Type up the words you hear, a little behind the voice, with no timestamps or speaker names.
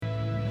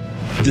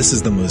This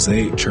is the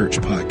Mosaic Church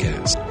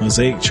podcast.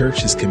 Mosaic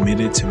Church is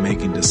committed to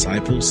making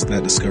disciples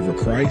that discover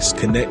Christ,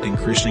 connect in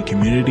Christian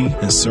community,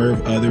 and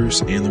serve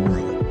others and the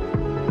world.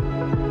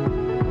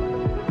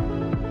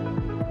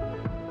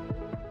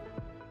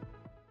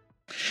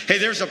 Hey,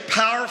 there's a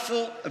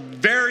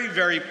very,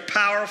 very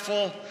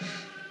powerful,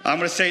 I'm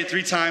going to say it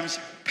 3 times,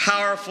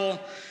 powerful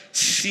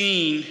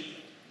scene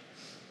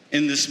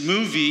in this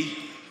movie.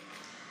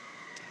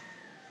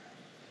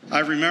 I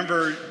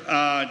remember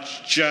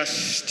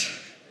just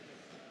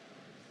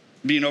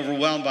being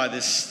overwhelmed by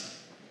this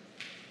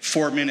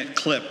 4-minute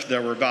clip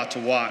that we're about to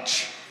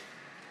watch.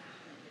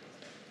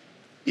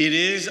 It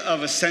is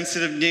of a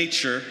sensitive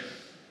nature,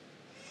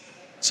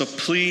 so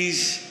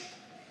please,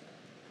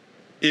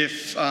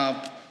 if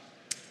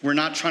we're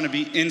not trying to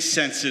be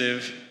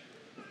insensitive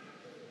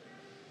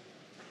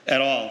at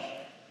all.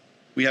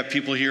 We have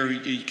people here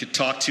who you could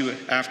talk to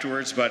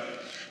afterwards, but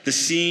the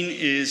scene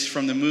is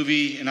from the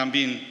movie, and I'm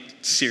being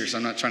serious.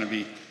 I'm not trying to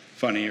be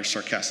funny or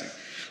sarcastic.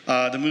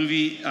 The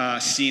movie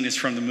scene is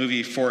from the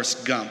movie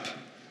Forrest Gump.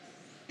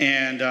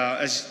 And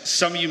as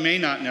some of you may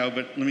not know,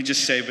 but let me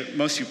just say, but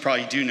most of you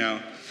probably do know,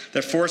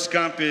 that Forrest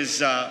Gump is,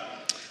 the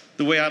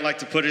way I'd like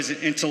to put it, is an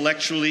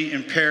intellectually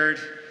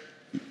impaired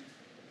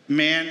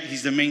man.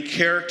 He's the main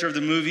character of the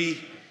movie,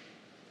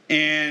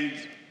 and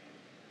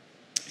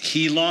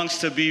he longs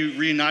to be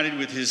reunited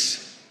with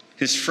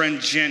his friend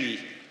Jenny.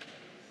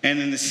 And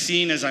in the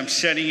scene, as I'm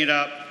setting it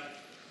up,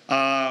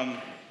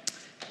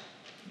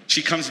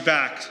 she comes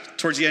back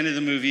towards the end of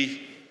the movie,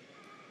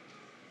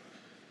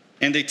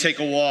 and they take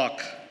a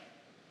walk,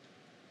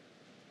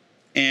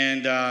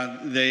 and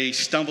they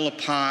stumble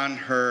upon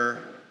her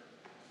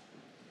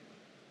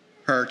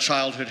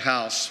childhood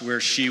house where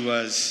she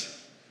was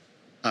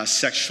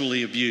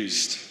sexually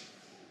abused.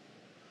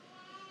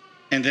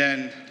 And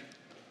then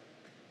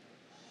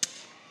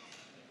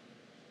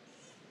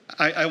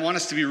I want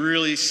us to be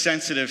really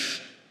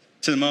sensitive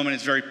to the moment.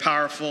 It's a very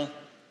powerful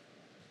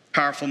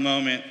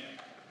moment.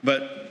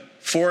 But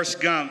Forrest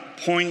Gump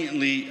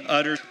poignantly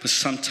utters, but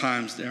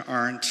sometimes there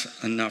aren't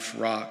enough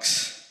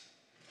rocks.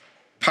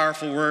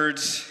 Powerful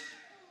words.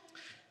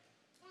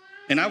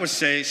 And I would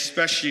say,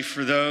 especially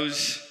for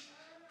those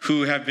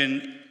who have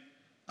been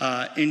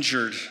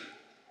injured.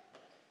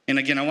 And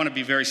again, I want to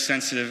be very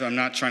sensitive. I'm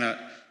not trying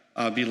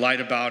to be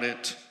light about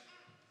it.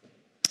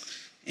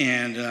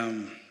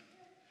 And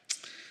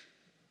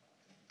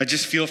I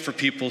just feel for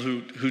people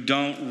who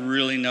don't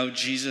really know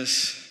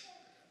Jesus,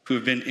 who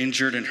have been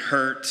injured and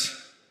hurt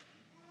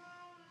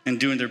and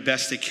doing their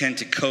best they can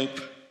to cope.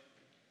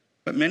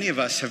 But many of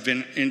us have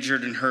been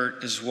injured and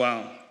hurt as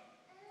well.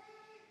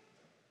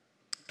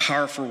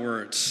 Powerful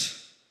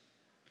words,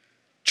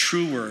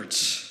 true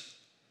words.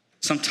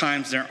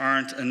 Sometimes there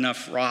aren't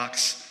enough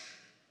rocks.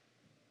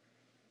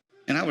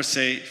 And I would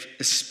say,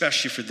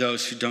 especially for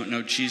those who don't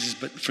know Jesus,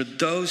 but for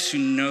those who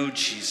know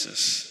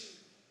Jesus,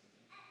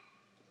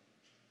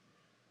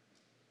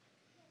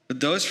 for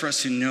those for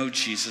us who know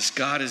Jesus,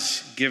 God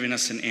is giving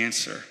us an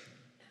answer,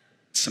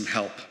 some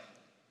help.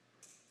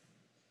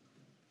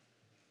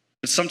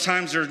 But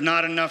sometimes there's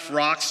not enough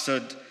rocks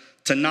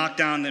to knock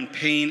down the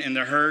pain and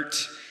the hurt.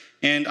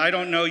 And I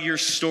don't know your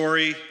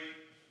story.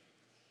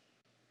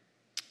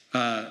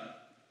 So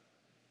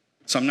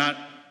it's not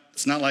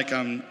like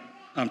I'm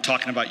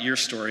talking about your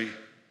story.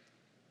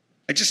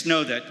 I just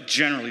know that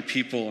generally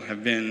people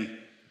have been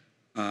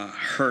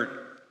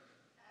hurt,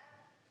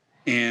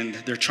 and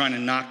they're trying to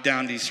knock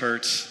down these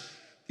hurts,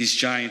 these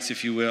giants,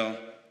 if you will,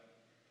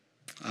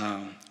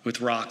 with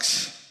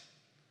rocks.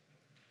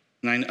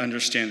 And I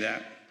understand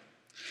that.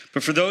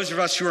 But for those of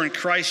us who are in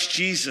Christ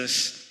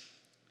Jesus,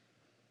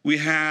 we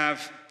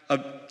have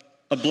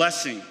a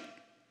blessing.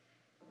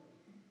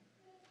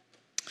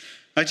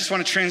 I just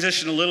want to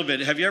transition a little bit.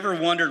 Have you ever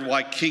wondered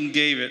why King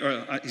David,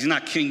 or he's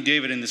not King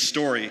David in the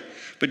story,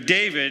 but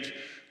David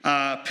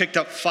picked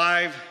up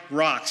 5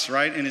 rocks,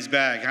 right, in his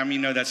bag? How many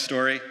know that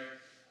story?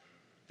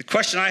 The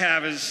question I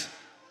have is,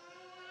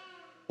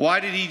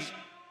 why did he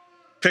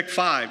pick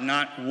 5,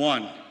 not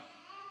 1?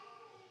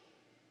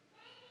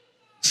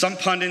 Some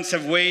pundits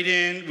have weighed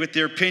in with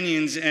their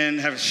opinions and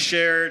have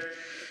shared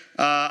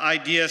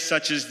ideas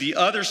such as the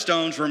other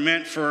stones were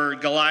meant for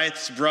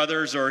Goliath's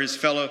brothers or his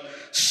fellow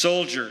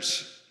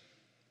soldiers.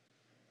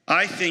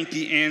 I think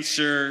the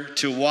answer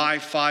to why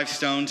 5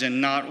 stones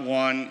and not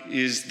 1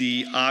 is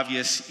the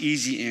obvious,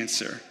 easy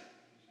answer.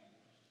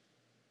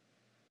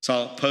 So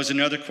I'll pose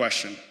another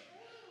question.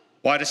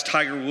 Why does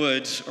Tiger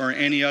Woods or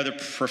any other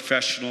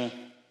professional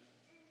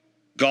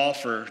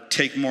golfer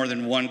take more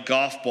than 1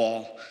 golf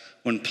ball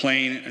when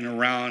playing in a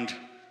round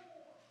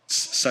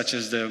such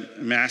as the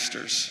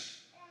Masters?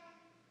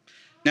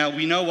 Now,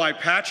 we know why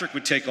Patrick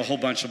would take a whole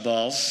bunch of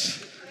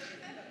balls,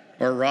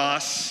 or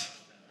Ross.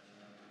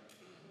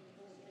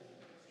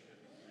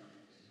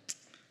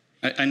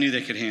 I knew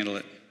they could handle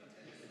it.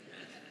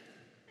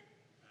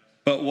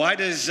 But why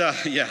does,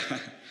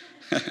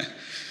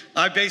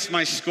 I base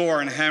my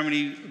score on how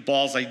many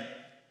balls I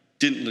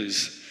didn't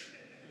lose.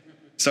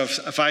 So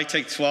if I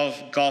take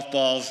 12 golf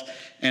balls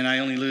and I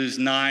only lose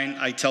 9,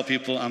 I tell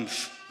people I'm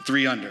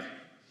 3 under.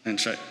 And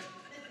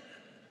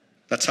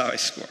that's how I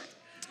score.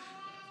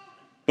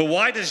 But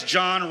why does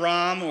John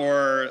Rahm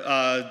or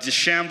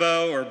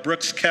DeChambeau or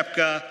Brooks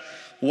Koepka,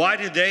 why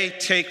did they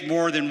take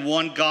more than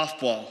one golf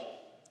ball?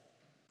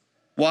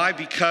 Why?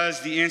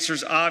 Because the answer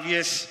is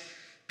obvious.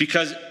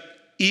 Because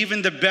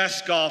even the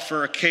best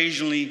golfer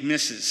occasionally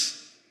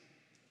misses.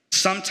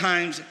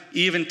 Sometimes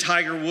even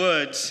Tiger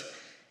Woods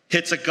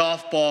hits a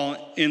golf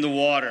ball in the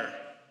water.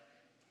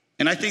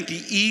 And I think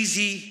the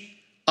easy,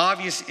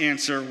 obvious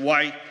answer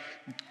why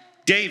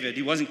David,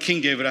 he wasn't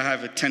King David, I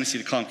have a tendency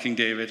to call him King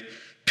David,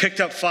 picked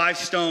up 5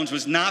 stones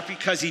was not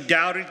because he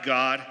doubted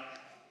God,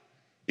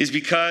 is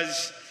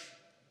because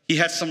he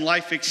had some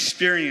life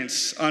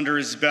experience under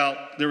his belt.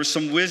 There was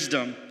some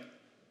wisdom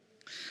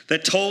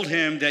that told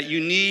him that you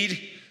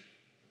need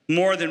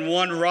more than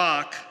one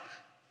rock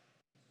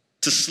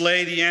to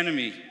slay the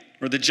enemy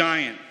or the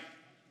giant.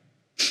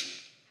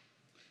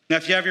 Now,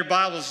 if you have your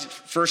Bibles,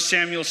 1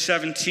 Samuel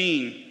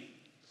 17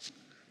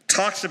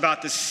 talks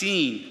about the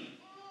scene.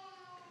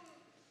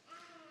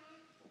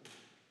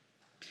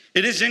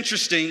 It is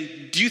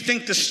interesting. Do you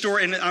think the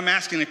story, and I'm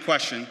asking a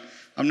question,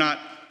 I'm not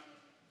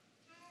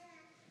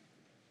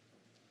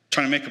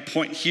trying to make a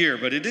point here,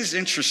 but it is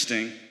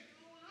interesting.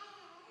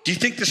 Do you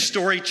think the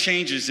story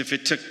changes if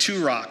it took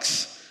 2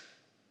 rocks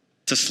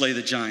to slay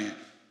the giant?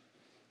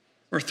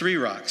 Or 3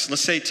 rocks?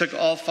 Let's say it took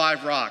all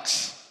 5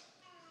 rocks.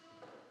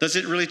 Does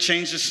it really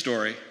change the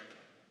story?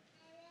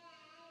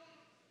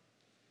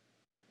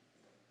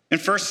 In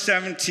 1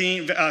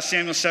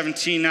 Samuel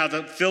 17, now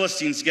the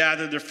Philistines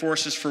gathered their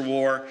forces for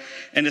war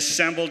and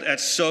assembled at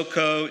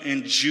Soko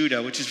in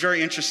Judah, which is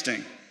very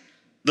interesting.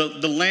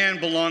 The land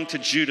belonged to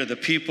Judah, the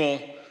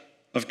people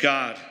of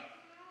God.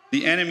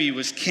 The enemy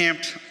was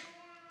camped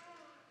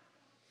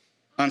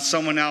on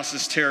someone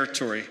else's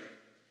territory.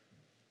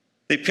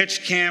 They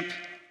pitched camp.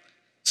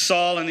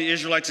 Saul and the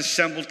Israelites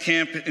assembled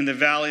camp in the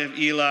valley of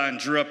Elah and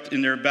drew up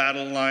in their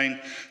battle line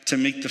to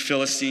meet the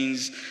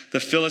Philistines. The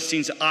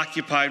Philistines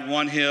occupied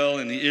one hill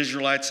and the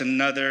Israelites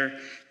another.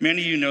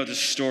 Many of you know the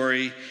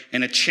story.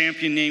 And a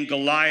champion named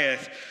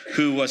Goliath,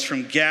 who was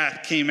from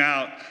Gath, came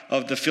out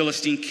of the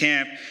Philistine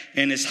camp,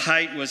 and his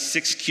height was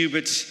 6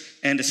 cubits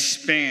and a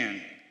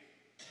span.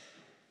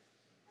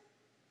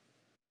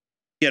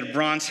 He had a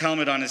bronze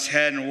helmet on his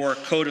head and wore a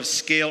coat of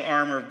scale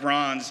armor of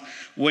bronze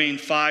weighing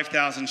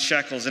 5,000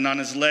 shekels. And on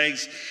his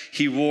legs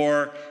he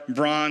wore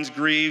bronze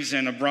greaves,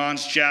 and a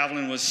bronze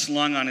javelin was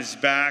slung on his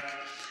back.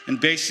 And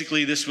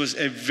basically this was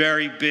a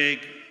very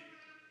big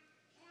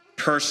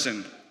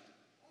person,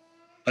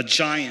 a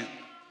giant.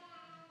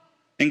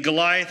 And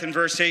Goliath in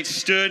verse 8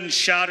 stood and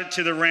shouted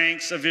to the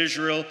ranks of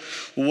Israel,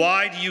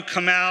 "Why do you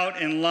come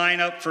out and line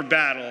up for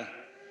battle?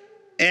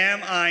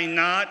 Am I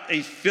not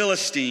a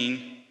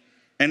Philistine?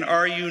 And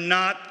are you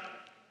not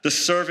the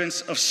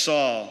servants of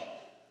Saul?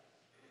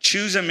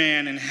 Choose a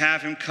man and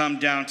have him come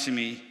down to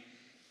me.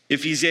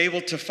 If he's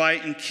able to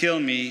fight and kill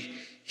me,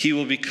 he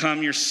will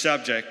become your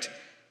subject.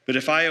 But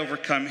if I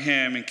overcome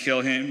him and kill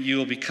him, you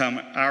will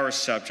become our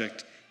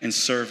subject and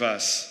serve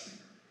us."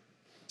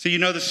 So you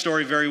know the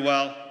story very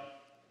well.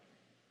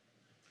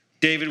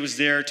 David was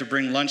there to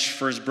bring lunch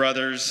for his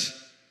brothers,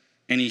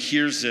 and he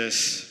hears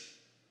this.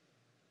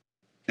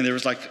 And there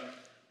was like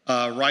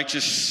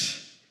righteous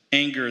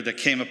anger that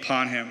came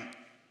upon him.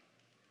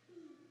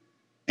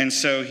 And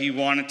so he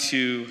wanted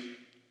to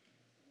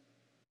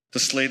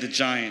slay the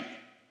giant.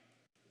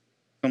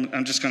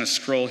 I'm just going to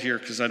scroll here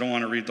because I don't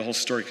want to read the whole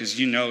story because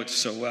you know it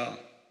so well.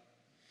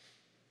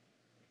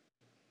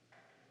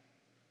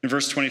 In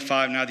verse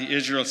 25, now the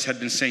Israelites had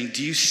been saying,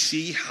 "Do you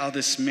see how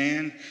this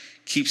man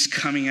keeps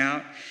coming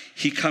out?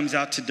 He comes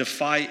out to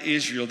defy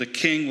Israel. The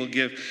king will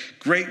give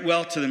great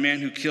wealth to the man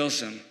who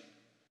kills him."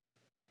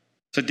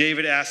 So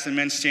David asked the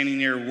men standing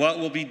near, "What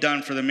will be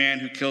done for the man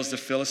who kills the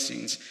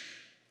Philistines?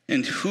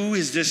 And who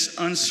is this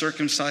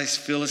uncircumcised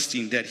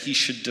Philistine that he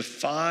should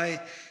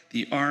defy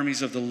the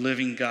armies of the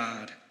living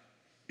God?"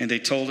 And they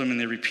told him, and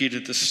they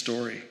repeated the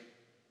story.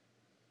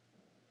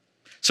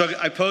 So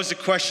I pose the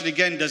question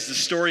again, does the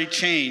story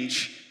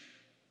change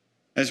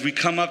as we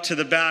come up to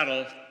the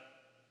battle?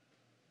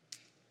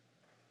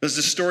 Does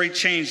the story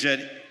change that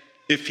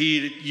if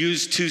he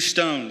used 2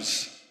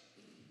 stones?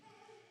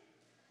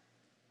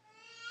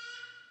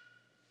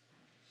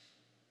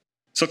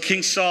 So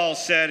King Saul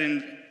said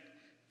in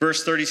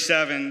verse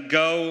 37,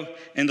 "Go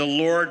and the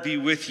Lord be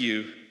with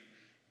you."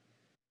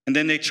 And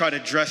then they try to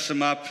dress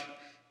him up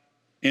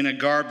in a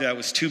garb that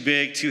was too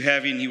big, too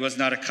heavy, and he was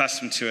not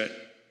accustomed to it.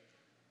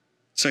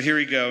 So here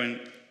we go.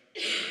 In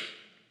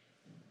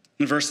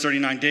verse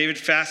 39, David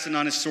fastened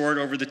on his sword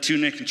over the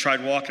tunic and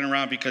tried walking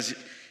around because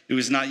it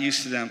was not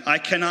used to them. "I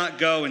cannot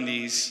go in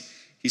these,"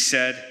 he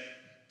said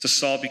to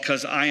Saul,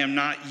 "because I am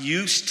not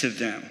used to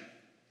them."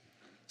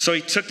 So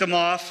he took them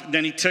off.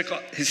 Then he took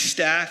his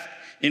staff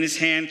in his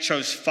hand,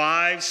 chose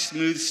 5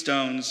 smooth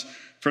stones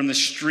from the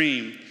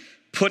stream,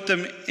 put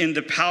them in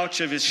the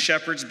pouch of his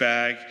shepherd's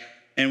bag,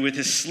 and with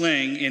his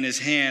sling in his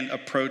hand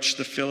approached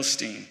the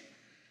Philistine.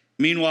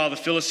 Meanwhile, the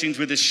Philistines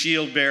with his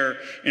shield bearer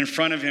in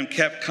front of him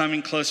kept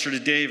coming closer to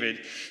David.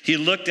 He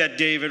looked at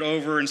David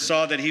over and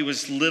saw that he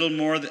was little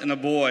more than a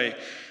boy,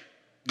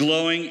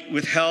 glowing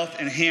with health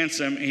and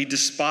handsome, and he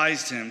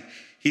despised him.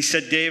 He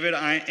said, David,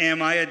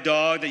 am I a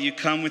dog that you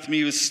come with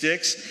me with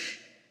sticks?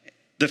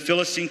 The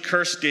Philistine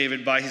cursed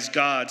David by his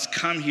gods.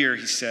 Come here,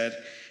 he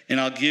said, and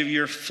I'll give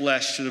your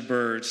flesh to the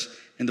birds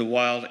and the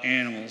wild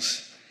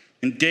animals.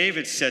 And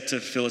David said to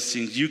the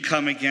Philistines, you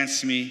come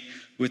against me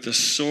with a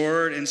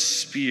sword and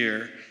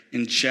spear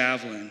and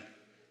javelin.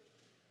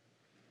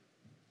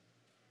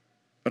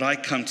 But I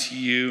come to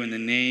you in the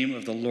name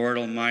of the Lord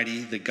Almighty,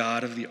 the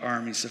God of the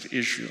armies of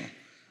Israel,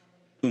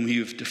 whom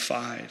you have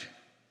defied.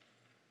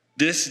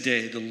 This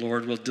day the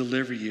Lord will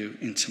deliver you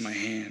into my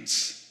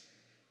hands,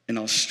 and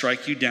I'll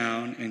strike you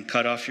down and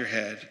cut off your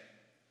head.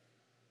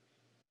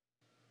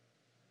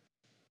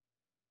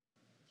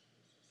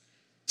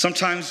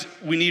 Sometimes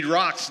we need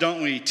rocks,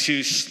 don't we,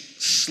 to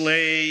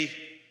slay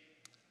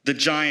the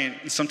giant.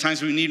 And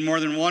sometimes we need more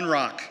than one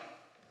rock.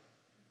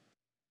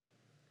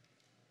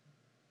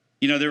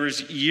 You know, there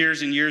was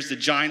years and years, the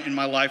giant in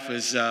my life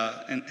was,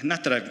 and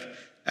not that I've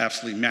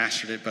absolutely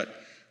mastered it, but,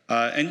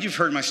 and you've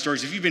heard my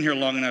stories. If you've been here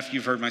long enough,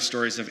 you've heard my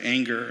stories of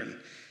anger.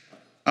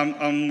 And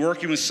I'm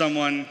working with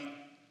someone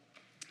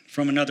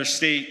from another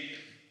state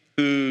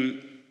who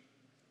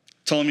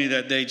told me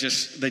that they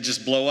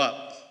just blow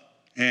up.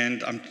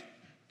 And I'm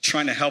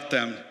trying to help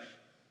them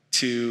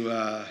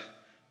to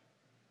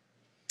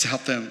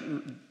help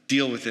them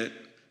deal with it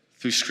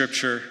through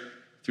scripture,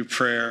 through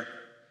prayer.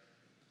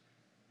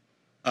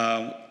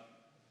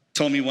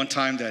 Told me one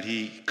time that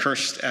he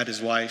cursed at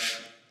his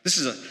wife. This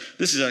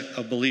is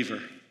a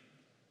believer.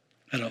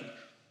 At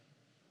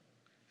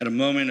a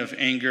moment of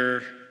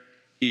anger,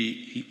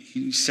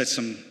 he said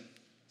some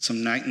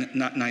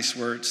not nice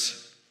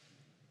words.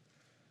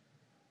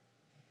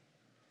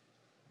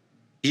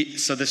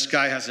 So this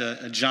guy has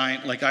a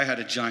giant, like I had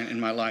a giant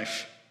in my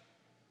life.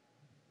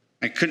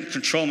 I couldn't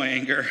control my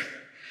anger.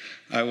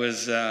 I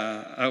was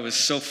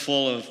so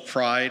full of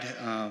pride.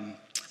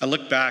 I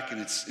look back and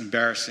it's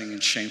embarrassing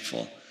and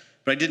shameful,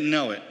 but I didn't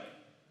know it.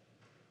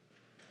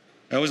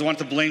 I always wanted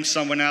to blame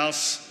someone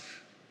else,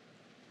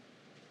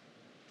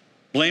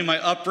 blame my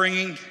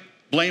upbringing,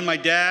 blame my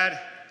dad.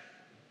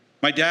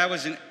 My dad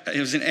was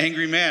an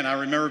angry man. I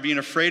remember being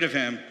afraid of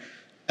him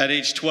at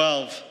age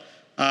 12,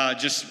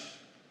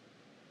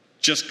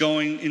 just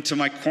going into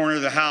my corner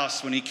of the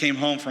house when he came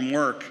home from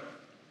work.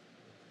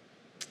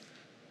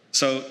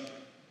 So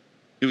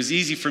it was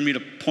easy for me to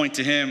point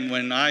to him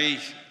when I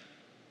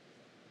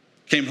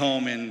came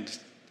home and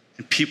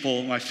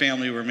people, my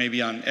family, were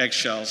maybe on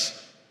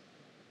eggshells.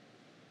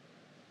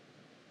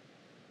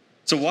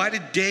 So why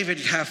did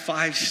David have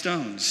 5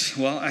 stones?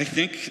 Well, I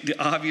think the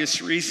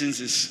obvious reasons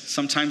is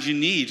sometimes you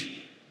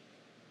need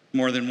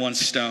more than 1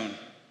 stone.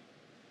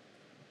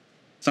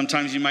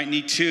 Sometimes you might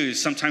need 2.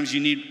 Sometimes you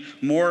need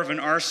more of an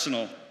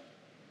arsenal.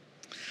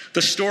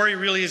 The story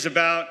really is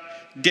about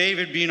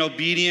David being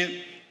obedient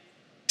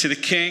to the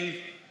king,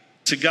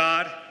 to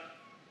God.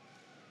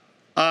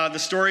 The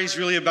story is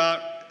really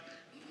about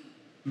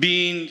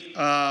being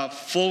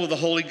full of the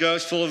Holy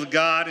Ghost, full of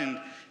God,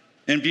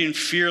 and being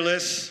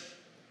fearless,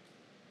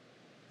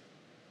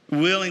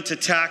 willing to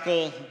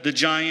tackle the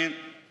giant.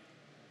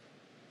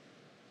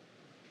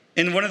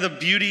 And one of the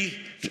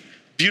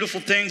beautiful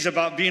things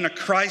about being a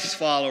Christ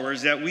follower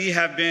is that we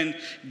have been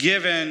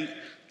given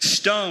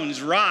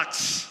stones,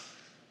 rocks,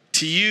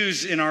 to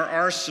use in our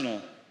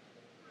arsenal.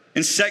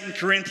 In 2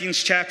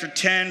 Corinthians chapter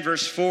 10,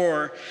 verse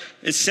 4,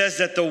 it says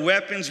that the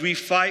weapons we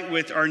fight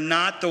with are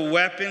not the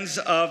weapons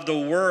of the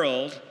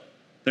world.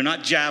 They're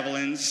not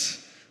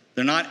javelins.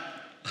 They're not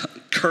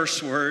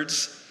curse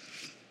words.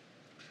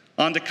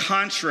 On the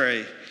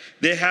contrary,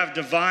 they have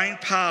divine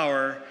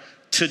power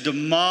to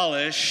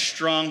demolish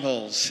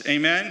strongholds.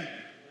 Amen?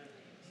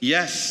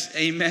 Yes,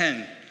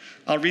 amen.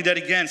 I'll read that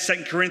again.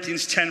 2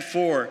 Corinthians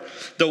 10:4.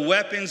 The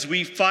weapons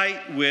we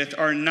fight with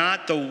are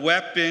not the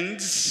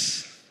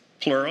weapons,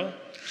 plural,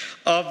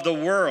 of the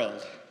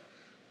world.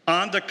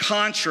 On the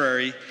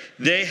contrary,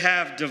 they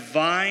have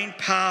divine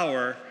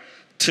power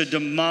to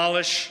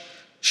demolish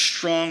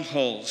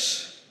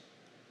strongholds.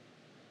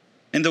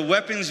 And the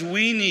weapons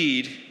we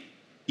need,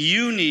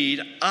 you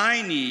need,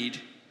 I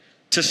need,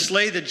 to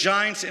slay the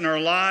giants in our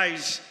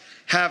lives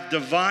have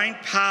divine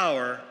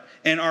power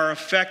and are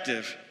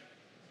effective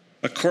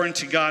according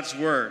to God's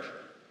word.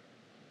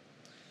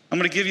 I'm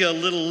going to give you a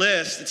little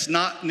list. It's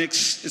not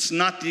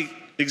the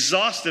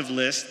exhaustive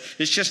list.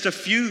 It's just a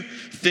few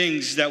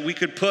things that we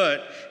could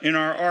put in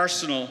our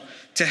arsenal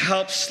to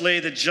help slay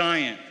the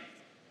giant.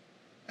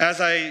 As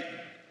I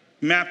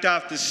mapped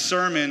out this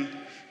sermon,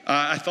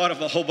 I thought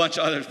of a whole bunch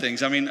of other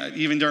things. I mean,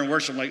 even during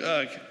worship, I'm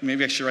like,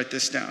 maybe I should write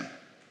this down.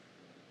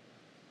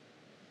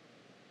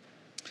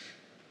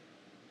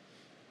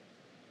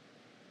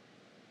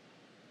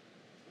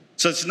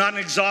 So it's not an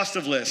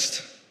exhaustive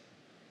list,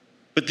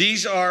 but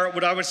these are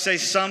what I would say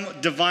some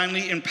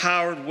divinely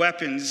empowered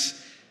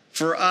weapons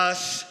for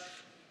us.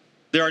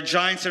 There are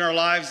giants in our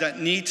lives that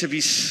need to be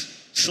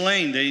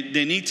slain.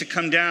 They need to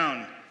come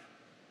down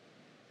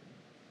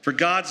for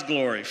God's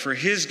glory, for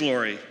his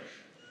glory.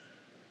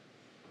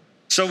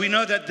 So we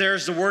know that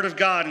there's the word of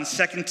God in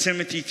 2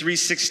 Timothy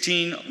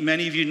 3:16.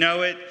 Many of you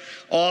know it.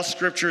 All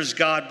scripture is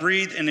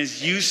God-breathed and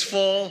is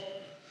useful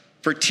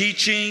for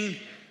teaching,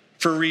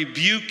 for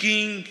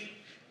rebuking,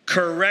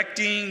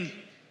 correcting,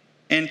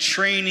 and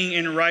training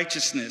in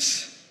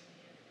righteousness,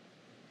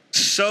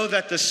 so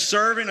that the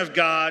servant of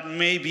God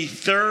may be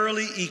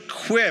thoroughly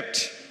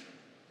equipped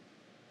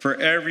for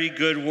every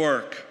good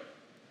work.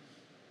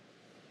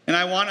 And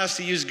I want us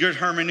to use good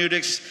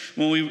hermeneutics.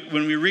 When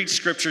we read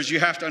scriptures, you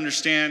have to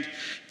understand,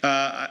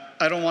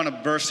 I don't want to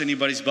burst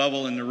anybody's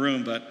bubble in the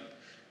room, but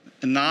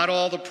not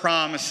all the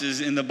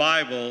promises in the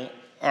Bible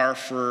are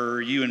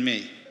for you and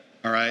me,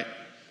 all right?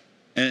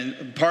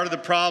 And part of the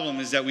problem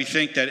is that we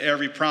think that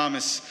every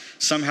promise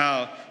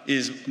somehow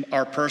is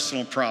our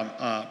personal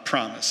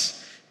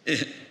promise.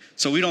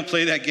 So we don't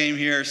play that game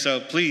here. So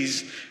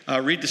please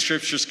read the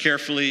scriptures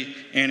carefully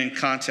and in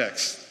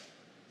context.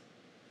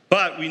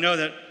 But we know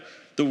that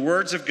the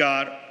words of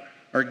God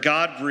are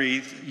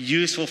God-breathed,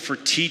 useful for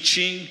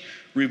teaching,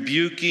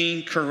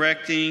 rebuking,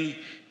 correcting,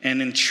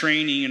 and in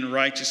training in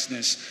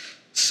righteousness,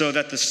 so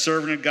that the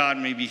servant of God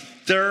may be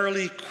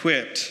thoroughly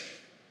equipped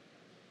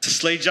to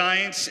slay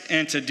giants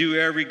and to do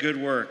every good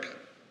work.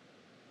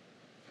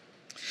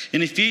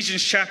 In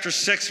Ephesians chapter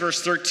 6,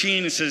 verse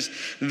 13, it says,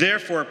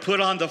 "Therefore, put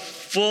on the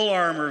full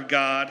armor of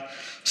God,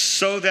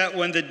 so that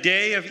when the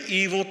day of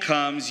evil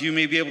comes, you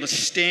may be able to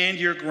stand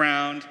your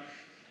ground.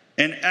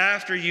 And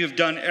after you have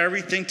done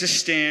everything to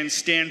stand,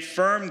 stand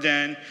firm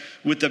then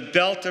with the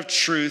belt of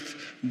truth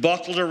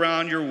buckled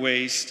around your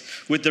waist,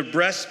 with the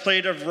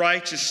breastplate of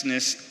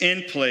righteousness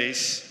in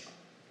place,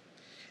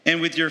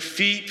 and with your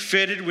feet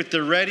fitted with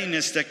the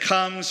readiness that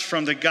comes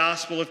from the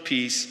gospel of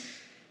peace.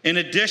 In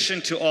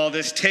addition to all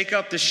this, take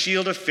up the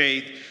shield of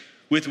faith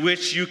with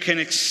which you can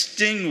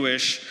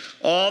extinguish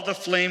all the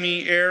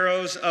flaming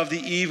arrows of the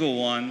evil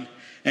one,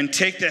 and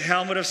take the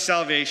helmet of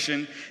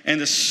salvation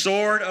and the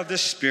sword of the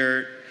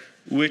Spirit,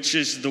 which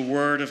is the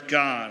word of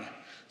God."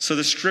 So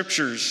the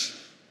scriptures,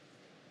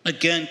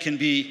 again, can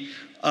be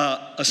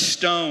a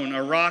stone,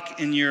 a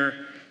rock in your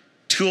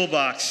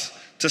toolbox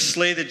to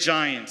slay the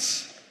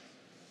giants.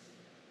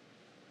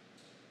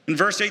 In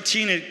verse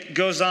 18, it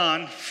goes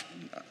on.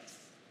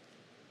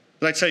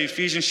 I tell you,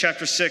 Ephesians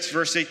chapter 6,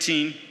 verse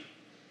 18,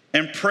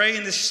 "And pray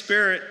in the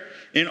Spirit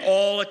in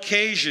all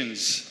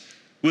occasions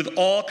with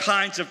all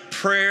kinds of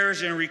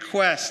prayers and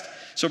requests."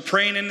 So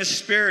praying in the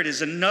Spirit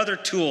is another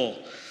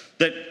tool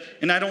that,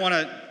 and I don't want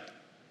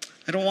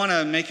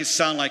to make it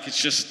sound like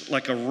it's just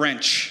like a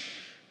wrench,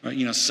 or,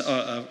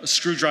 a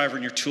screwdriver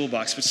in your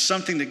toolbox, but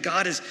something that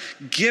God has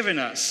given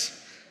us.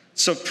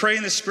 So pray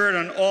in the Spirit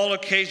on all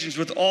occasions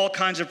with all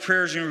kinds of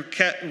prayers and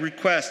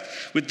requests.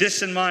 With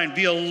this in mind,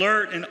 be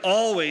alert and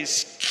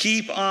always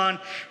keep on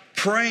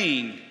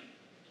praying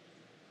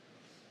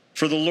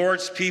for the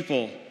Lord's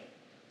people.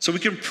 So we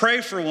can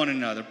pray for one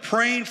another.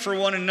 Praying for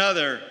one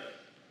another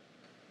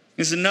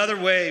is another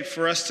way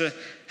for us to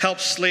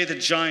help slay the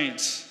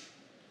giants.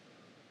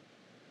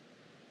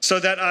 "So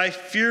that I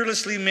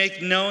fearlessly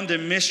make known the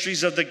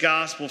mysteries of the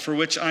gospel, for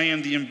which I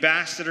am the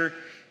ambassador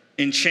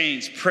in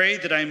chains. Pray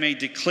that I may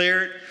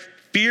declare it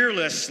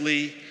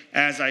fearlessly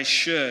as I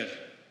should."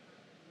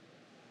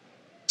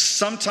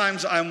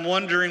 Sometimes I'm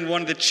wondering,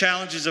 one of the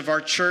challenges of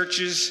our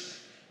churches,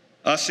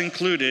 us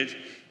included,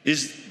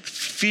 is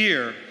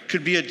fear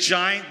could be a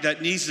giant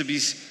that needs to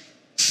be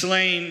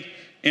slain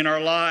in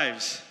our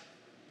lives.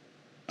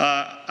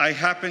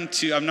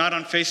 I'm not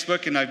on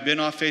Facebook, and I've been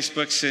off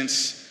Facebook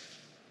since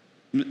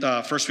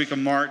first week of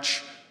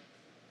March.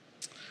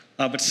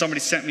 But somebody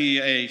sent me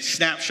a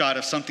snapshot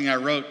of something I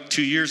wrote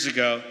 2 years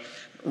ago,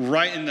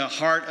 right in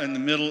the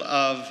middle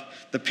of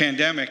the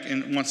pandemic.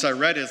 And once I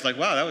read it, it's like,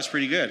 wow, that was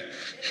pretty good.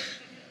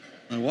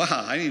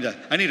 Wow, I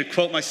need to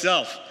quote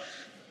myself.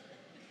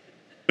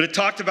 But it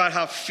talked about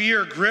how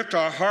fear gripped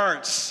our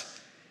hearts,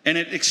 and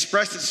it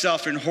expressed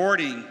itself in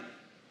hoarding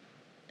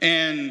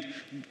and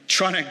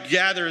trying to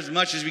gather as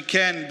much as we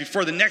can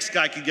before the next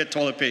guy could get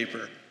toilet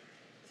paper.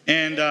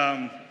 And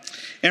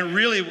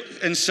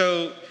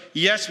so,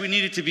 yes, we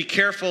needed to be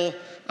careful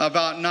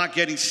about not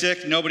getting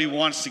sick. Nobody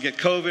wants to get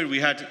COVID. We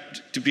had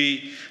to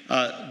be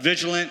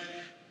vigilant.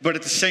 But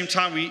at the same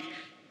time,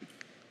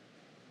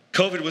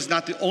 COVID was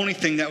not the only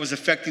thing that was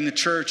affecting the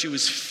church. It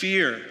was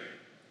fear.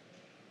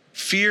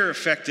 Fear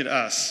affected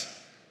us.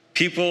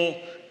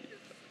 People,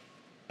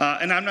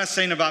 and I'm not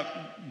saying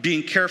about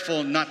being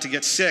careful not to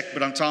get sick,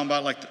 but I'm talking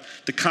about like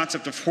the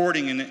concept of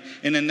hoarding. And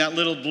in that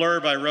little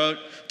blurb I wrote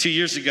 2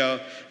 years ago,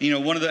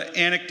 one of the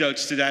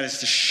anecdotes to that is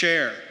to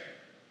share.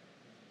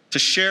 To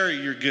share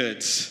your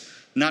goods,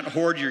 not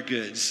hoard your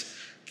goods.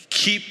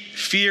 Keep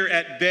fear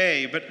at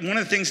bay. But one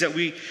of the things that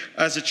we,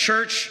 as a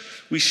church,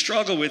 we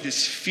struggle with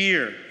is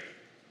fear.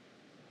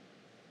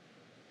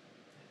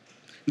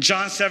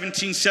 John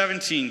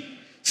 17:17,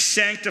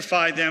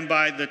 sanctify them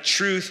by the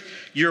truth.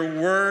 Your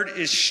word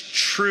is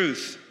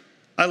truth.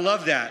 I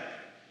love that.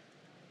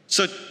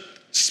 So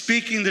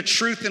Speaking the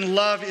truth in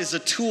love is a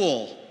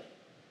tool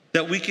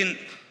that we can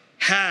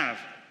have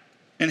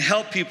and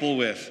help people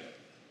with.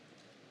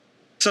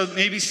 So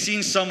maybe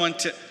seeing someone,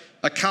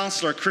 a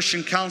counselor, a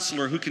Christian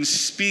counselor who can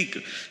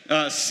speak,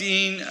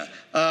 seeing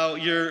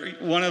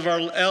one of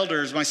our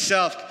elders,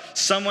 myself,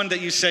 someone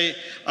that you say,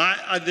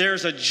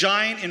 there's a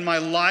giant in my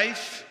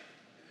life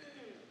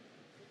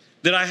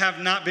that I have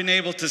not been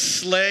able to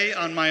slay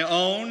on my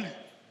own.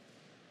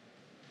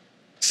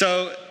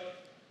 So,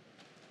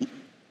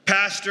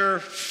 pastor,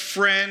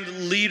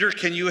 friend, leader,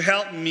 can you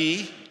help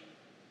me?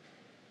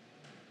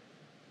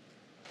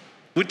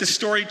 Would the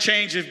story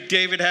change if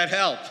David had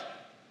help?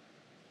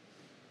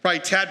 Probably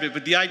a tad bit,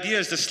 but the idea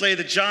is to slay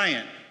the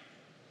giant,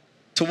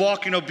 to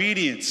walk in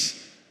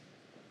obedience,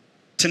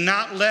 to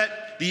not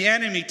let the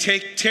enemy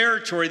take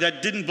territory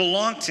that didn't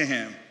belong to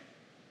him,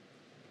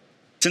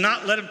 to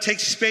not let him take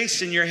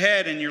space in your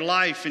head and your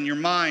life and your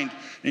mind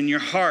and your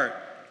heart.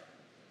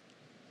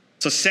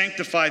 So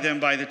sanctify them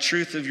by the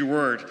truth of your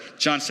word,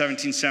 John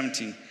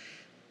 17:17.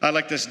 I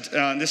like this.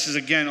 This is,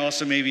 again,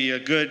 also maybe a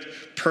good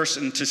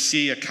person to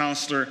see, a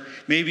counselor.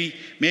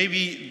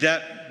 Maybe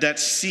that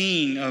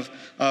scene of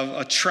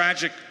a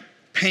tragic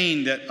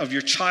pain of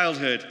your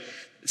childhood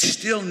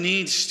still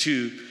needs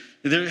to,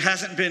 there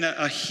hasn't been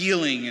a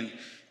healing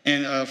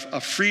and a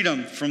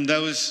freedom from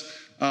those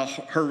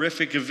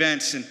horrific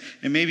events.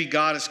 And maybe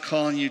God is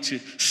calling you to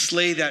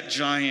slay that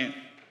giant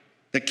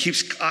that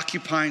keeps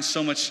occupying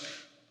so much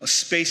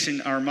space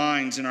in our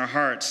minds and our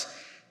hearts.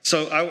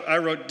 So I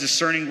wrote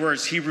discerning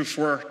words, Hebrews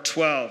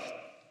 4:12.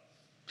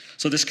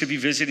 So this could be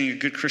visiting a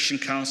good Christian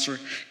counselor,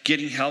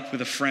 getting help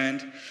with a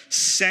friend.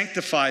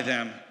 Sanctify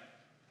them,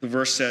 the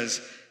verse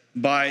says,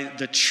 by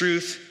the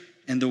truth,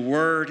 and the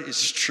word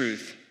is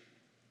truth.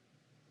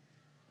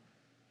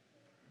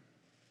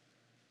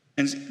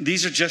 And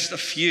these are just a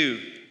few.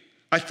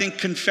 I think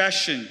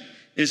confession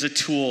is a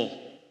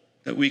tool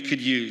that we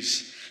could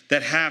use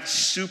that have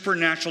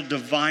supernatural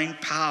divine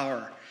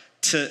power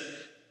to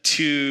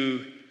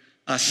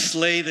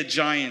slay the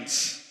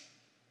giants.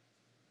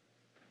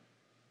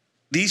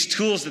 These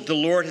tools that the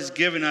Lord has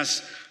given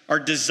us are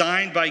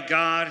designed by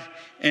God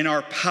and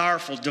are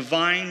powerful,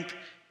 divine,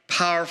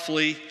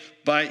 powerfully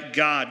by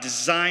God,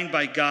 designed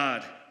by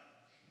God,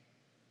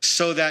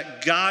 so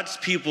that God's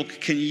people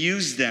can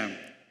use them.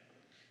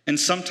 And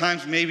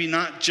sometimes maybe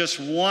not just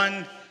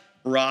one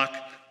rock,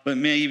 but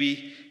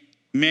maybe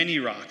many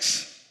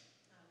rocks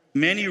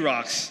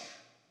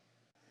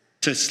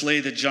to slay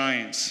the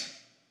giants.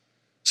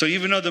 So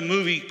even though the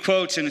movie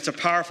quotes, and it's a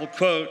powerful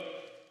quote,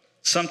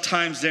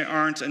 sometimes there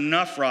aren't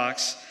enough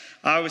rocks.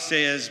 I would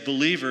say as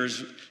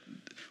believers,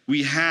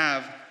 we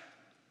have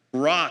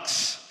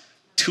rocks,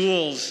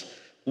 tools,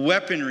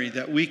 weaponry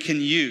that we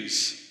can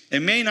use.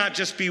 It may not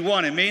just be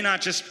one. It may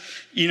not just,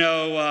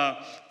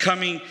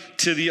 coming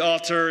to the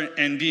altar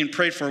and being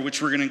prayed for,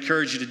 which we're going to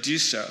encourage you to do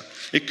so.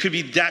 It could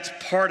be that's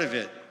part of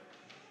it.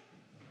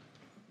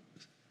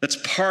 That's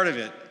part of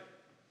it.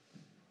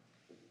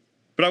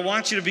 But I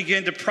want you to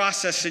begin to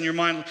process in your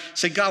mind,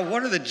 say, God,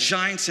 what are the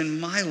giants in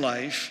my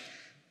life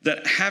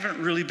that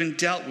haven't really been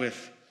dealt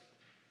with?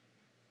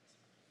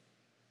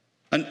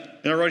 And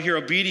I wrote here,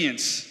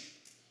 obedience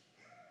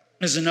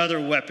is another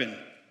weapon.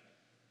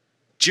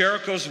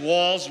 Jericho's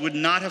walls would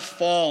not have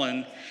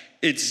fallen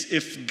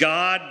if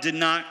God did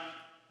not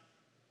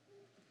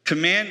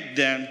command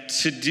them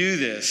to do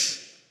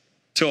this,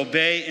 to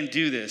obey and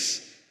do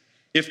this.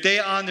 If they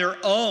on their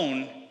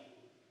own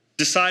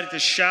decided to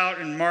shout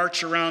and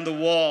march around the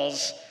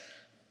walls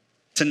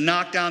to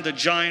knock down the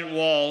giant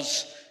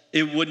walls,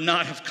 it would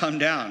not have come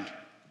down.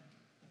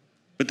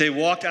 But they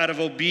walked out of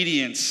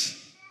obedience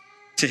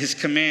to his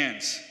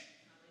commands.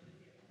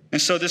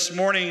 And so this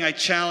morning I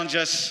challenge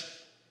us,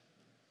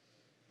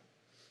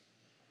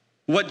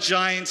 what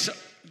giants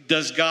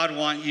does God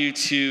want you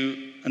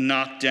to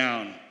knock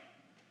down?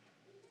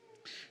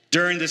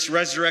 During this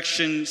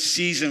resurrection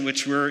season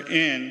which we're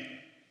in,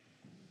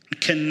 I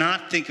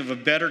cannot think of a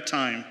better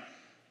time,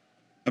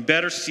 a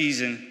better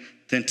season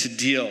than to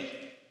deal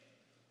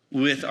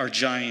with our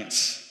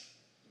giants.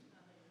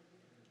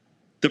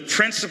 The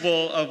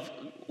principle of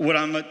what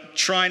I'm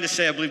trying to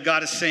say, I believe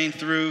God is saying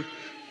through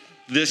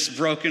this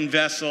broken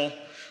vessel,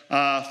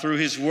 through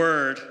his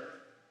word,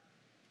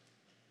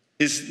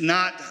 is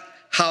not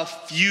how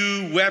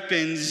few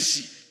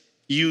weapons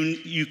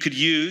you could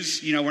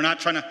use. We're not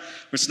trying to,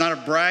 it's not a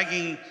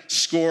bragging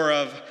score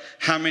of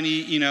how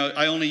many,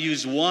 I only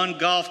used one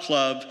golf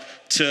club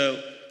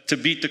to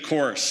beat the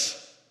course.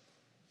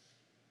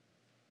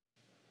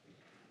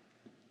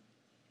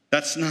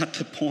 That's not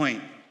the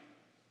point.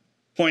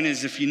 Point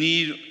is, if you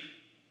need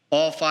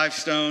all 5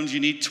 stones, you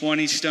need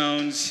 20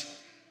 stones,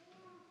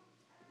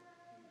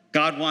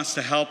 God wants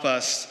to help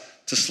us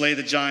to slay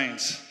the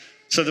giants.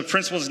 So the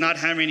principle is not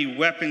how many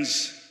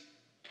weapons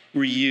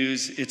we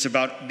use, it's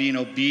about being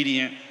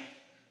obedient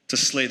to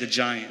slay the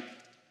giant.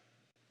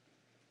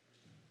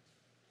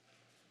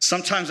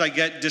 Sometimes I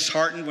get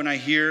disheartened when I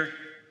hear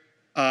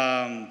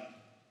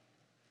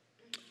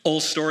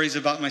old stories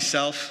about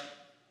myself.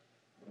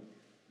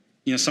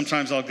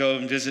 sometimes I'll go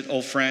and visit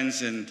old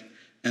friends and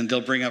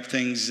they'll bring up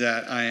things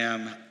that I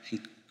am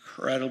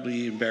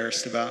incredibly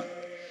embarrassed about.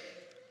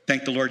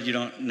 Thank the Lord you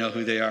don't know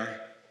who they are.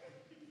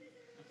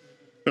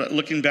 But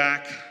looking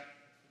back,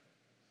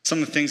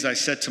 some of the things I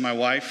said to my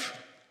wife,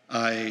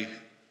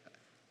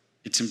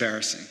 it's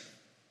embarrassing.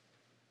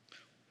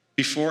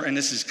 Before, and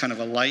this is kind of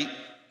a light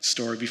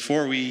story,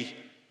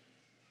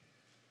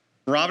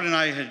 Robin and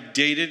I had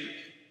dated,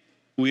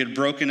 we had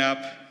broken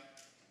up,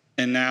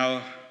 and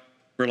now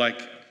I'm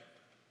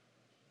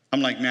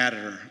mad at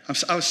her.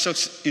 I was so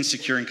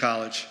insecure in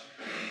college.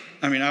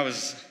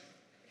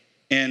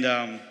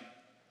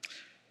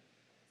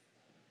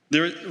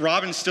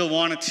 Robin still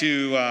wanted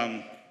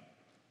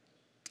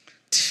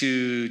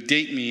to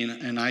date me,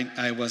 and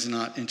I was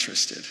not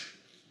interested.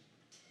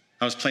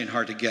 I was playing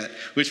hard to get,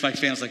 which my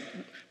fans like,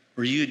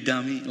 were you a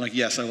dummy? Like,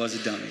 yes, I was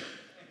a dummy.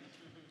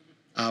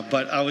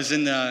 But I was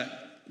in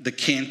the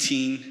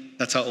canteen.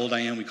 That's how old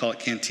I am. We call it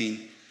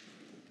canteen.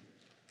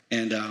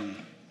 And in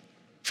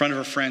front of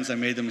her friends, I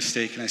made the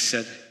mistake, and I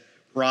said,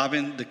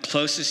 Robin, the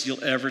closest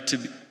you'll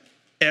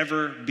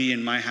ever be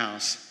in my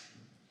house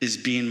is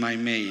being my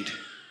maid.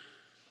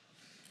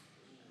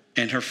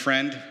 And her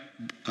friend,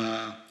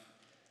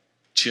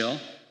 Jill,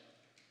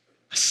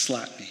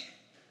 slapped me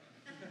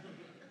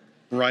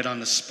right on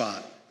the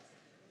spot.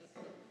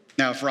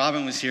 Now, if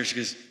Robin was here, she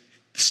goes,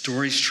 the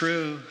story's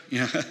true.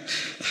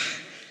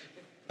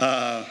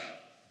 But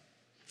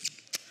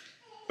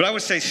I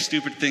would say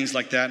stupid things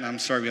like that, and I'm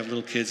sorry we have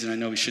little kids, and I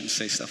know we shouldn't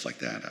say stuff like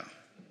that.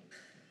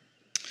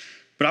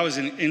 But I was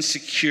an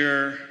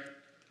insecure,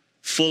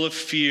 full of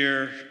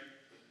fear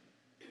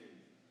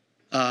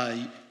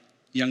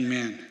young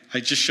man. I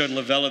just showed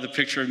Lavella the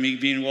picture of me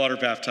being water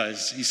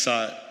baptized. He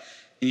saw it.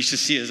 And you should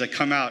see it as I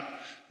come out,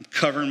 I'm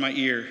covering my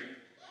ear.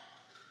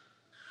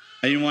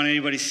 I didn't want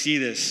anybody to see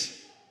this.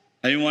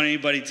 I didn't want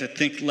anybody to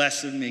think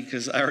less of me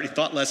because I already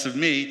thought less of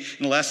me.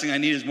 And the last thing I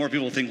need is more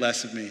people to think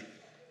less of me.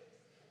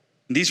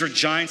 And these were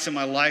giants in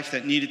my life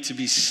that needed to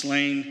be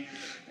slain.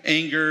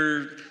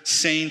 Anger,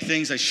 saying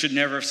things I should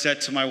never have said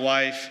to my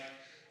wife.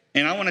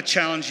 And I want to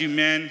challenge you,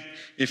 men.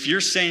 If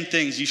you're saying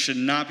things you should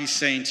not be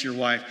saying to your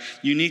wife,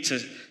 you need to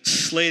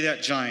slay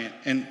that giant.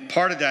 And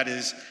part of that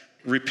is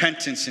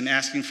repentance and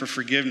asking for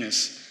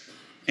forgiveness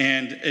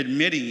and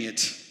admitting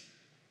it,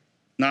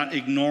 not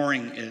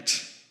ignoring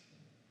it.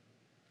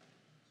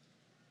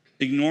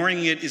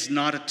 Ignoring it is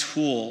not a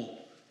tool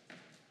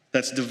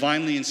that's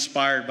divinely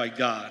inspired by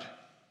God.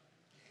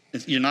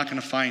 You're not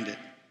going to find it.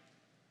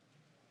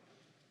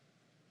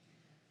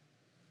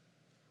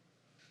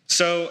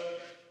 So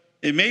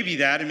it may be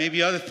that, it may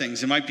be other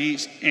things. It might be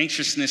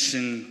anxiousness,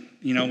 and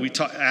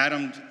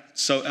Adam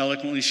so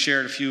eloquently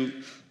shared a few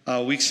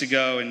weeks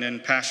ago, and then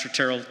Pastor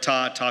Terrell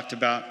Todd talked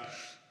about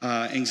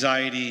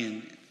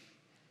anxiety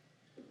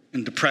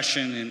and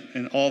depression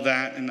and all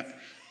that, and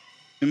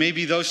it may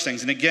be those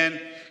things. And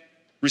again,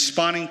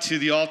 responding to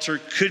the altar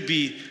could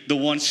be the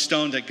one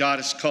stone that God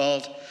has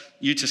called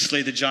you to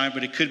slay the giant,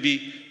 but it could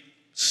be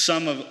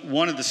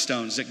one of the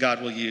stones that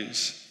God will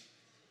use.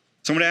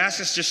 So I'm going to ask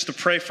us just to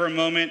pray for a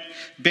moment.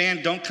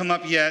 Band, don't come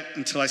up yet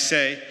until I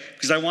say,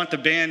 because I want the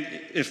band,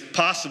 if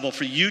possible,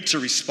 for you to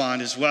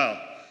respond as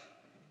well.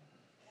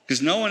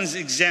 Because no one is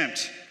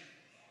exempt.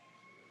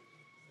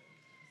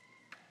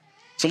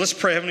 So let's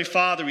pray. Heavenly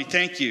Father, we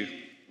thank you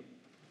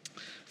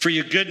for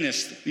your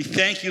goodness. We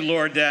thank you,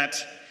 Lord, that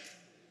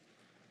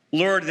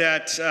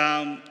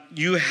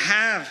you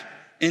have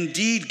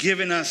indeed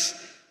given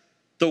us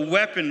the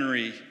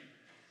weaponry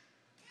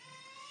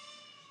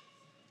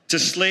to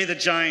slay the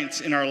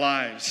giants in our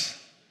lives.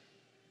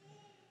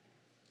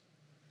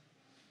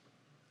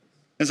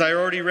 As I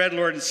already read,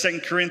 Lord, in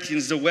 2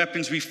 Corinthians, the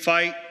weapons we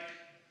fight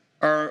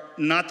are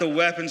not the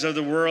weapons of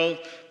the world,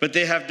 but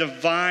they have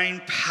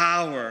divine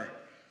power,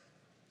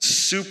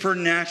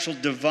 supernatural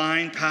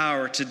divine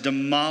power to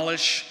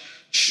demolish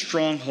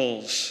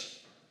strongholds.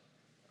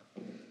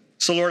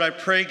 So, Lord, I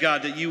pray,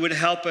 God, that you would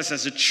help us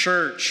as a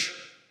church,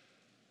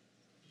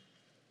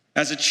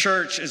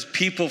 as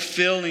people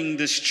filling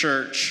this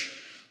church,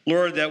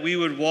 Lord, that we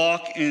would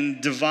walk in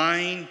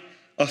divine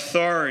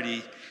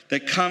authority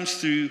that comes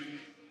through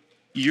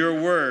your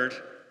word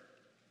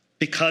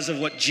because of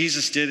what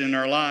Jesus did in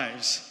our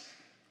lives.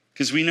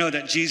 Because we know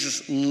that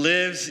Jesus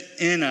lives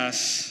in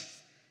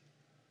us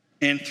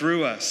and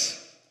through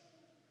us.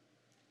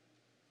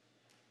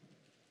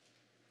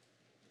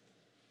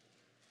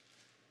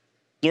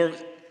 Lord,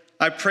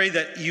 I pray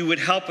that you would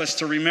help us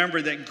to remember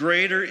that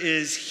greater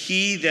is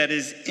he that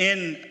is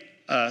in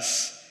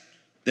us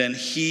than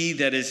he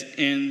that is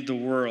in the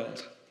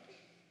world.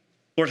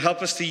 Lord,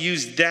 help us to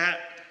use that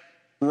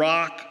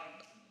rock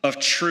of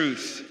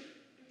truth,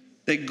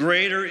 that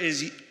greater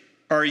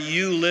are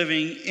you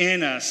living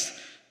in us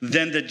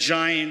than the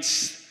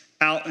giants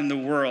out in the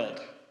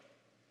world.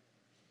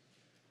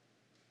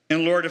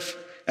 And Lord, if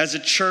as a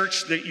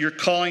church that you're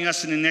calling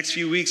us in the next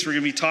few weeks, we're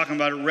going to be talking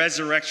about a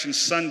Resurrection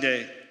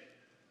Sunday.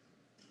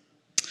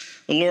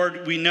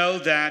 Lord, we know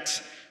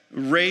that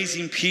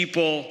raising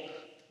people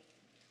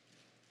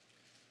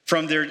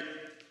from their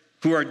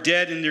who are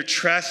dead in their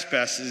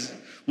trespasses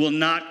will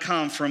not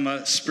come from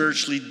a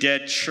spiritually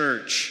dead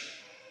church,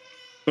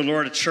 but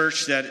Lord, a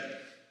church that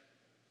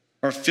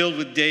are filled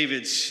with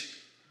Davids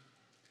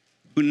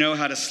who know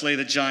how to slay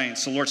the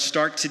giants. So Lord,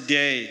 start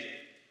today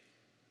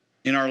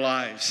in our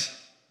lives.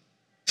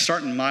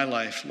 Start in my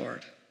life,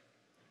 Lord.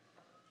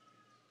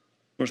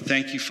 Lord,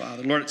 thank you,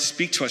 Father. Lord,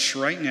 speak to us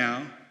right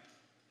now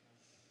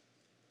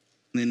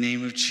in the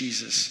name of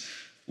Jesus.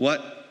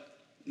 What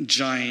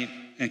giant,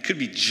 and it could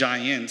be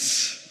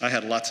giants. I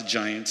had lots of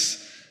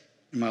giants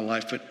in my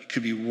life, but it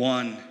could be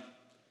one.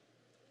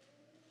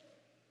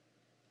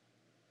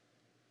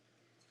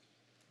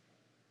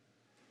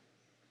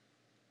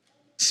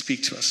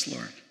 Speak to us,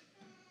 Lord.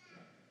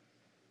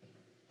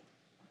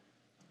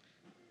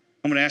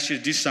 I'm going to ask you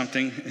to do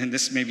something, and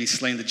this may be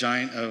slaying the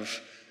giant of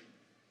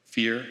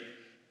fear.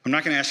 I'm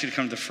not going to ask you to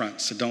come to the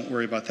front, so don't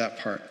worry about that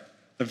part.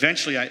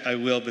 Eventually I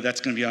will, but that's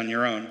going to be on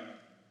your own.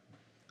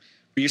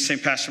 Are you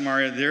saying, Pastor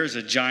Mario, there's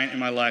a giant in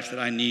my life that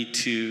I need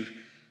to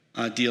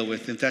deal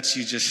with? If that's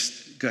you,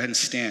 just go ahead and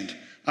stand.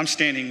 I'm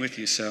standing with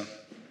you, so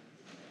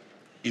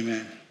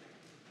amen.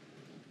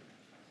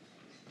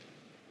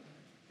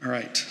 All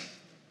right.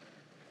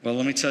 Well,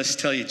 let me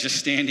tell you, just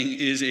standing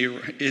is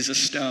a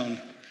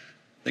stone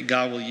that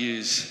God will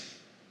use.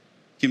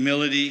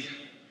 Humility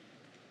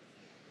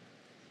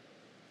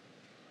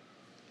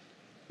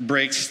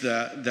breaks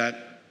the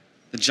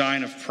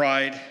giant of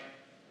pride.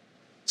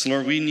 So,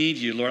 Lord, we need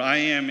you. Lord, I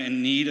am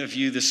in need of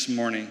you this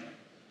morning.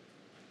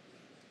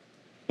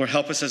 Lord,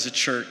 help us as a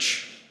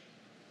church.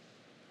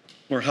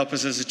 Lord, help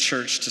us as a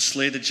church to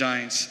slay the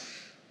giants.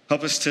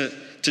 Help us to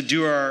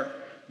do our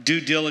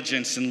due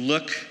diligence and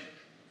look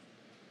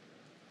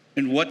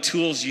in what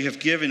tools you have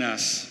given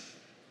us.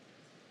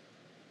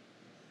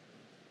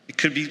 It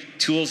could be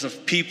tools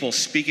of people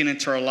speaking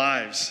into our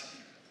lives.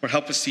 Lord,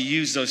 help us to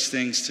use those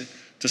things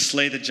to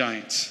slay the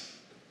giants.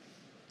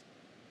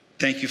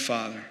 Thank you,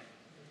 Father.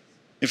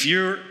 If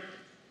you're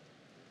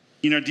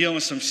dealing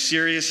with some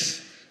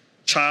serious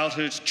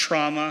childhood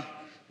trauma,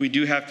 we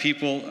do have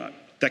people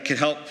that can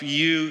help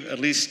you, at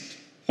least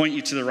point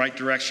you to the right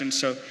direction.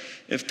 So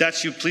if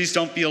that's you, please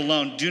don't be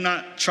alone. Do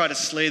not try to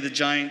slay the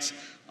giants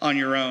on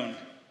your own.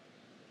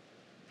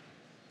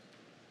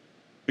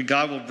 But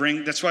God will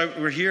bring, that's why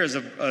we're here as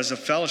a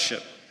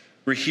fellowship.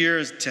 We're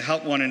here to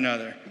help one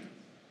another.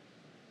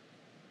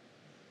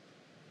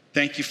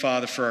 Thank you,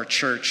 Father, for our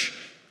church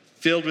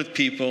filled with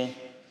people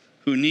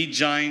who need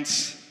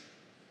giants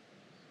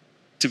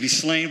to be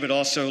slain, but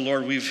also,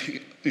 Lord,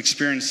 we've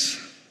experienced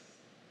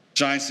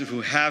giants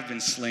who have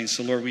been slain.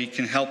 So, Lord, we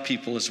can help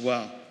people as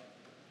well.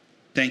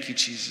 Thank you,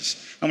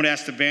 Jesus. I'm going to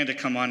ask the band to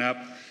come on up.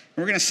 And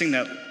we're going to sing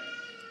that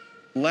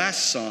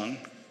last song.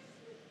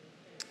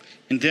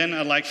 And then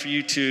I'd like for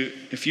you to,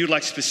 if you'd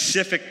like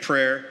specific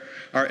prayer,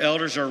 our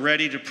elders are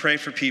ready to pray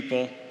for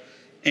people.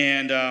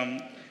 And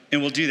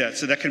we'll do that.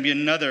 So that can be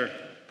another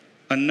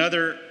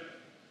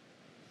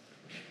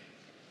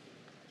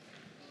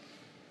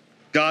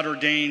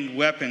God-ordained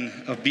weapon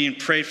of being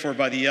prayed for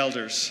by the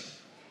elders.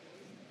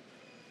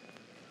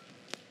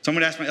 So I'm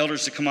going to ask my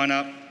elders to come on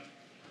up.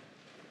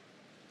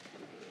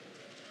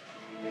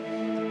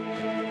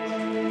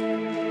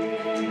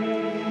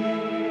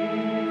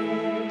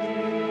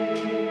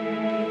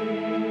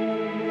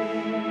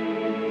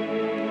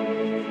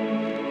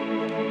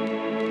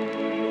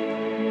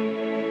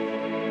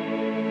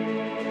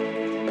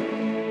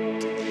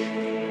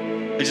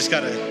 I just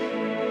got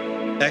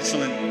an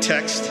excellent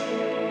text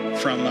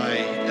from my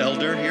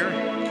elder here.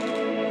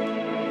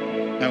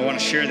 And I want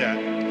to share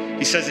that.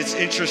 He says it's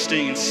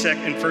interesting in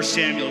 1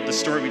 Samuel, the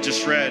story we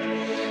just read,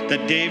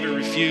 that David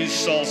refused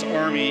Saul's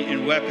army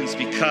and weapons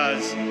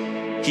because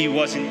he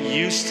wasn't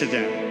used to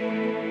them.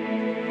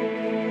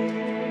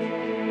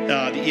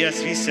 The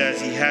ESV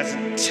says he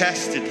hasn't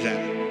tested them.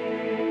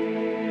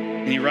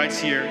 And he writes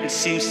here, it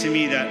seems to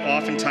me that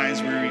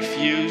oftentimes we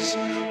refuse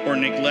or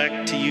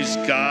neglect to use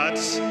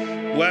God's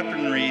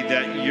weaponry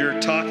that you're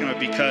talking about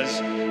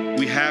because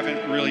we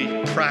haven't really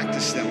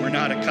practiced them. We're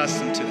not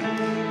accustomed to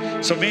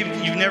them. So maybe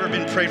you've never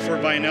been prayed for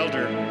by an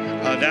elder.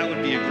 That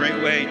would be a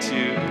great way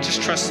to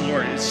just trust the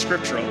Lord. It's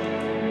scriptural.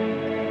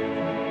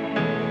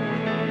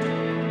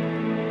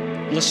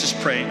 Let's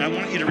just pray. And I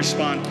want you to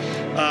respond.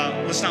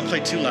 Let's not play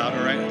too loud,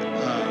 all right?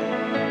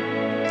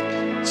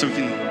 So we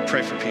can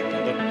pray for people.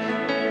 But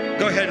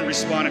go ahead and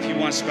respond if you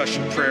want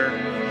special prayer.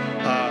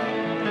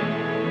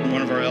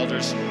 One of our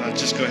elders,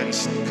 just go ahead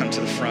and come to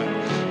the front.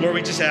 Lord,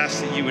 we just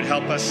ask that you would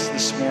help us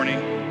this morning.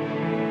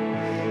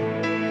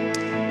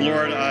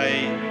 Lord,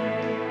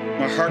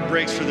 my heart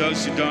breaks for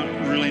those who don't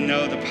really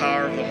know the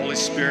power of the Holy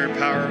Spirit,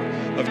 power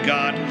of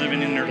God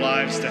living in their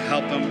lives to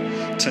help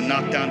them to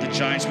knock down the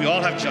giants. We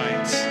all have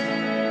giants.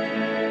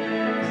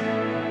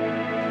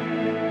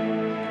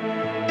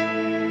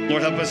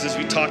 Lord, help us as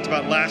we talked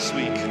about last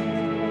week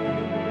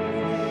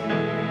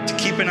to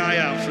keep an eye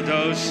out for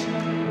those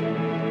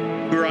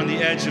who are on the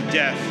edge of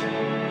death,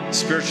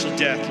 spiritual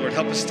death. Lord,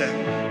 help us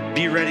to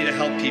be ready to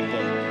help people.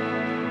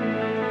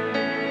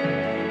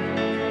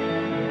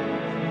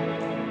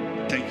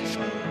 Thank you,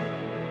 Father.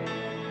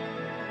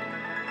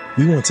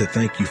 We want to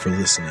thank you for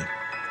listening.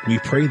 We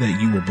pray that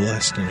you were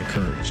blessed and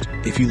encouraged.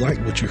 If you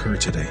liked what you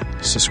heard today,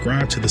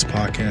 subscribe to this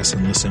podcast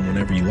and listen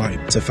whenever you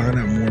like. To find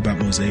out more about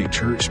Mosaic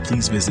Church,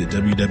 please visit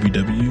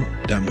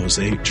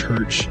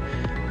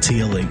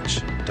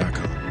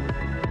www.mosaicchurchtlh.com.